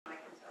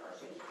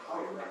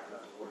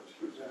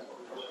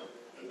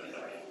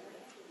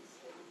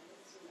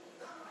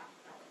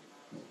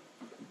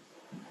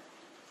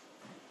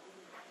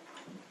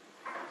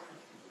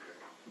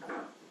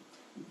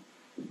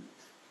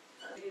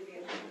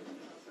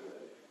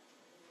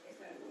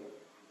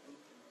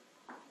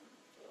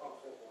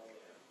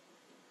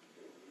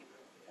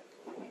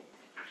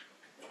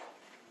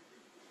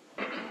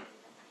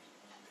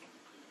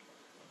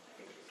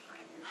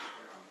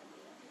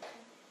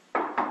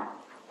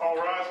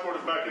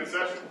Court is back in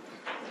session.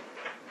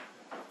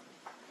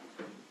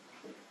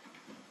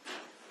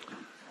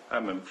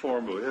 I'm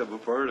informed we have a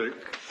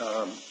verdict.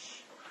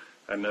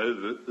 I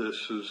know that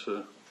this is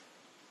an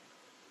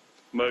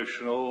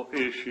emotional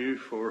issue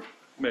for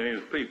many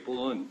of the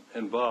people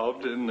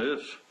involved in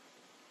this.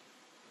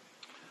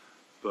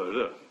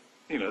 But,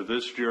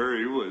 this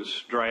jury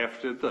was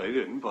drafted. They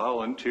didn't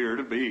volunteer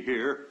to be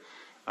here.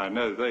 I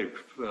know they've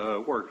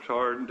worked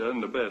hard and done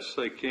the best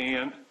they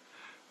can.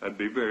 I'd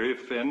be very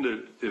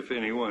offended if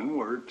anyone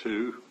were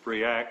to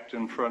react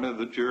in front of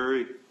the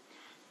jury.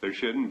 There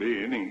shouldn't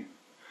be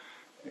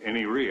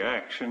any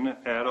reaction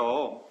at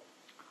all.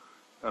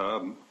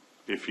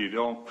 If you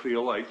don't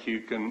feel like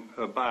you can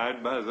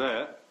abide by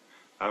that,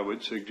 I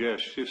would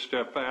suggest you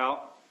step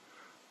out.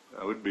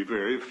 I would be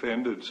very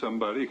offended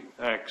somebody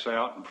acts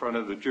out in front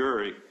of the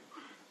jury.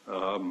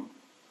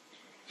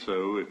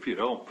 So if you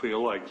don't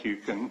feel like you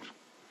can,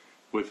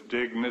 with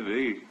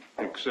dignity,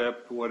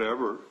 accept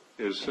whatever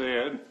is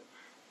said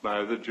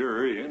by the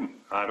jury, and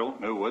I don't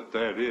know what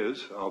that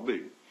is, I'll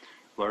be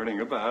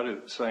learning about it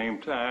at the same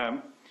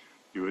time,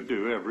 you would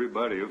do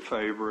everybody a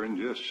favor and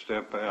just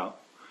step out.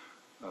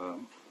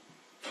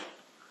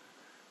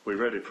 We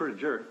ready for a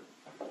jury?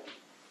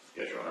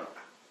 Yes, Your Honor.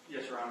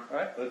 Yes, Your Honor. All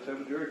right, let's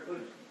have a jury,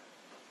 please.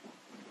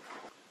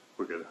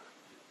 We're going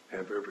to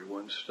have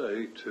everyone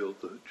stay till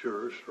the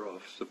jurors are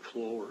off the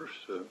floor,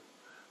 so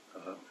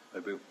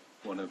maybe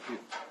one of you.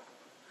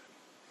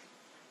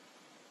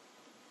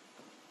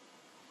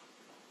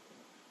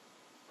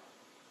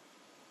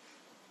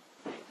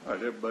 All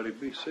right, everybody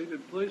be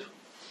seated, please.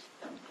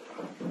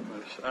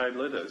 Ms.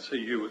 Idlet, I see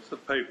you with the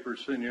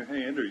papers in your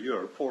hand, or you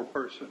are a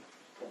foreperson.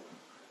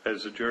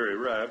 Has the jury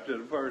arrived at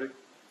a verdict?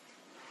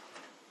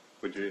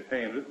 Would you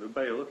hand it to the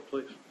bailiff,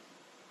 please?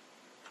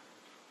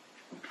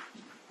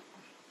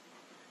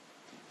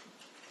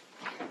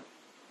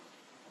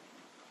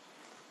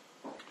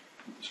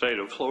 State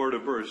of Florida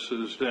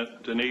versus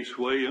Denise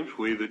Williams.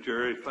 We, the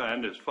jury,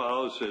 find as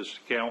follows: as to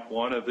count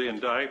one of the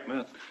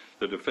indictment,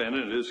 the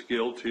defendant is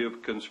guilty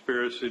of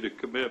conspiracy to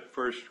commit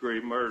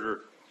first-degree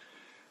murder.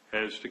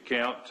 As to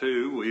count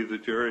two, we, the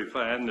jury,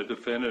 find the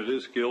defendant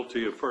is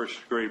guilty of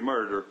first-degree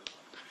murder.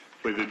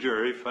 We, the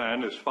jury,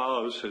 find as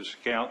follows: as to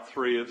count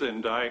three of the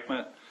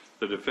indictment,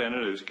 the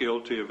defendant is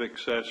guilty of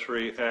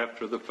accessory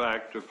after the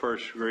fact of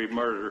first-degree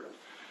murder.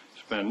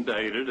 It's been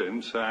dated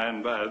and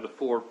signed by the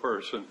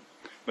foreperson.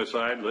 Ms.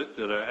 Idlet,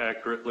 did I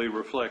accurately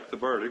reflect the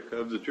verdict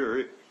of the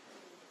jury?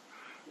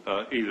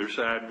 Either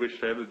side wish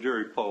to have the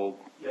jury polled?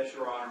 Yes,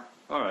 Your Honor.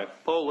 All right.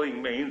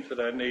 Polling means that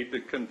I need to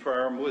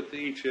confirm with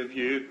each of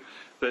you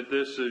that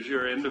this is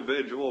your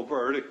individual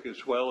verdict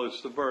as well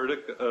as the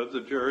verdict of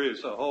the jury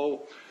as a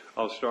whole.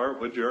 I'll start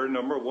with juror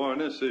number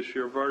one. Is this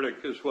your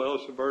verdict as well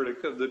as the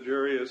verdict of the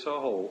jury as a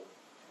whole?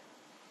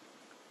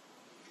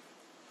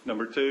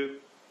 Number two?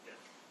 Yes.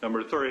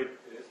 Number three?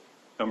 Yes.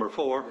 Number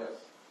four? Yes.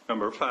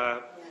 Number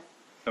five? Yes.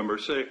 Number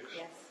six?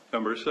 Yes.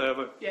 Number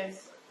seven?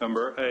 Yes.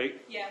 Number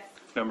 8? Yes.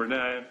 Number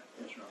 9?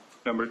 Yes, Your Honor.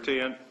 Number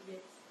 10? Yes.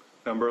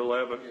 Number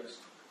 11? Yes.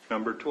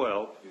 Number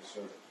 12? Yes,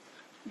 sir.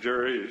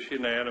 Jury has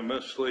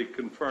unanimously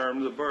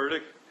confirmed the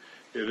verdict.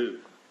 It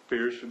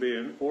appears to be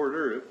in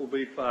order. It will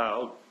be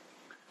filed.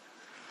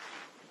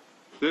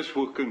 This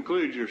will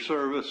conclude your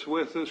service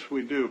with us.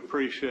 We do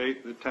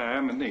appreciate the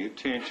time and the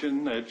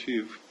attention that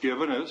you've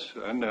given us.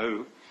 I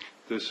know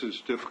this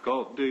is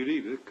difficult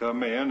duty to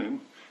come in and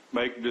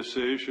make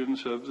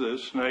decisions of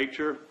this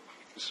nature.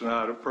 It's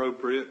not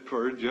appropriate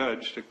for a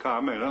judge to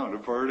comment on a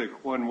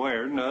verdict one way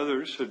or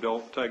another, so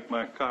don't take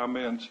my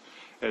comments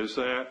as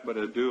that, but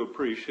I do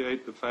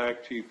appreciate the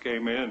fact you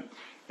came in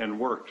and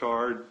worked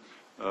hard,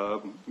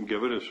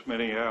 given us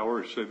many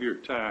hours of your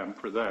time.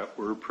 For that,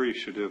 we're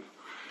appreciative.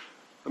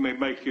 Let me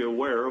make you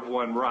aware of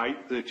one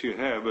right that you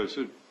have as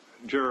a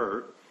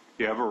juror.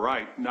 You have a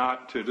right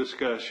not to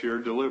discuss your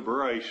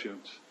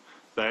deliberations.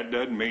 That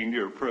doesn't mean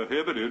you're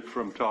prohibited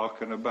from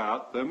talking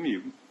about them.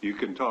 You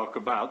can talk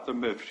about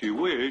them if you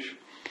wish,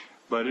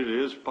 but it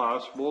is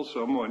possible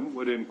someone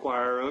would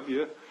inquire of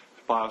you.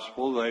 It's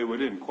possible they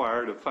would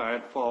inquire to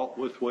find fault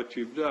with what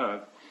you've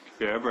done.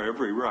 You have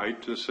every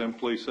right to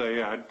simply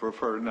say, I'd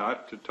prefer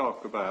not to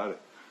talk about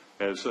it.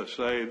 As I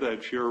say,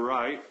 that's your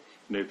right,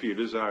 and if you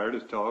desire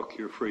to talk,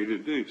 you're free to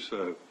do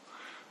so.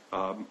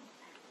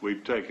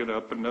 We've taken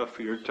up enough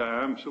of your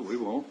time, so we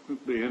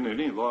won't be in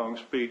any long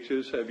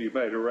speeches. Have you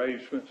made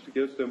arrangements to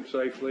get them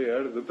safely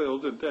out of the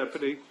building,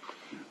 Deputy?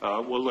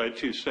 We'll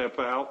let you step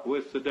out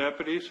with the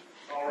deputies.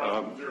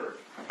 All right, jury.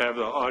 Have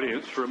the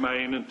audience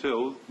remain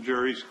until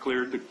jury's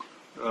cleared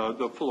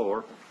the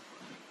floor.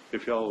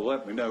 If y'all will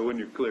let me know when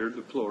you've cleared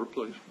the floor,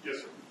 please.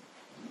 Yes, sir.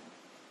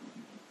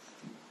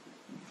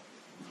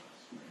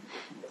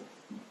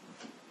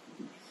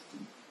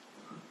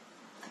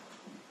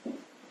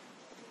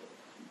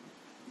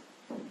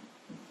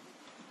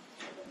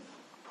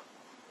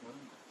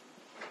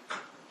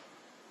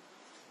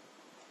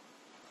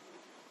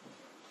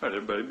 All right,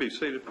 everybody be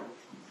seated.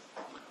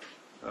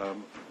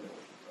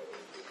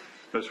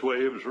 Ms.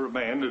 Williams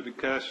remanded to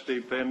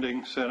custody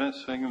pending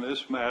sentencing in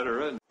this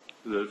matter.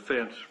 the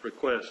defense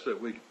requests that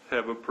we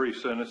have a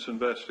pre-sentence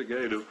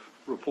investigative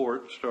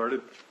report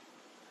started?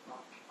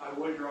 I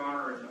would, Your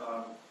Honor, and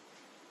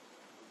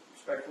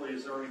respectfully,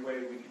 is there any way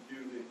we could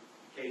do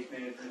the case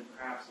management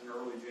perhaps in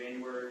early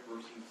January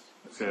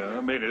versus? Yeah,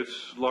 I mean,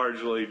 it's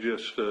largely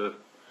just to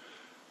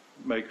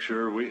make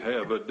sure we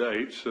have a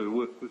date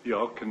so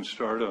y'all can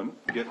start on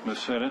getting the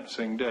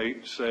sentencing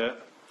date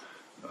set.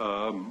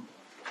 I'll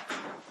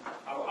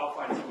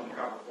find someone to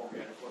cover for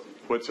me.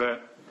 What's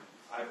that?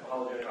 I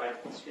apologize. I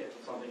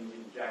scheduled something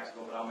in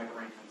Jacksonville, but I'll make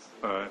arrangements.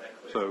 All right,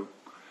 so,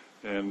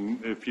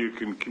 and if you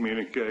can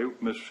communicate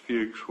with Mr.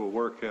 Fuchs, we'll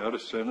work out a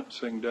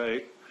sentencing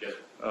date. Yes.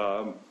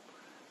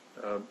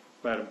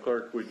 Madam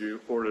Clerk, would you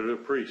order the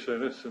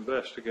pre-sentence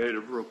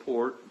investigative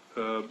report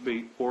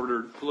be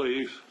ordered,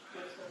 please?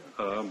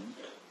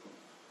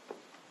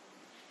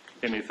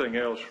 Anything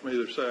else from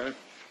either side?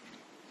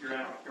 Your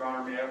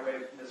Honor, may I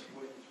waive Ms.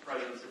 Williams'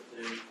 presence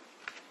at the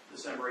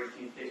December 18th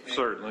case management?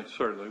 Certainly,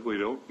 certainly. We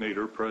don't need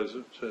her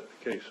presence at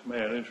the case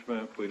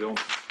management. We don't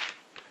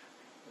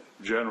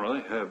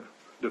generally have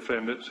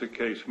defendants at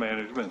case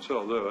managements,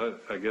 although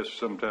I guess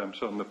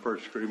sometimes on the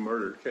first-degree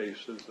murder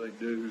cases they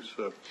do.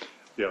 So,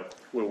 yeah,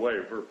 we'll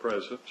waive her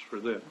presence for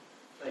them.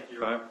 Thank you,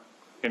 Your Honor.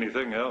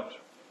 Anything else?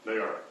 They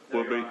are.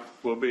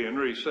 We'll be in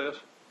recess.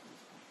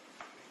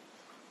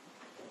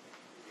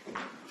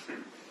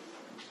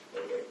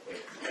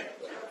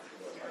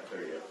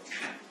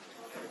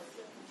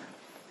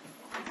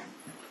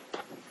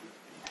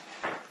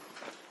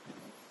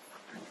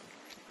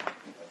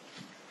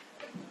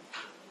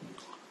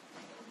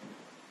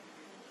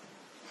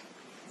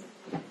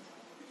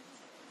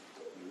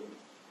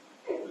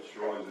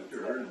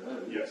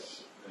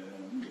 Yes.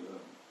 And you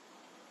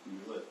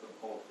let the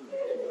officers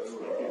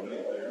know, or you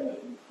know their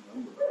name,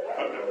 number.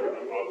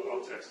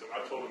 I'll text them.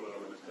 I told them that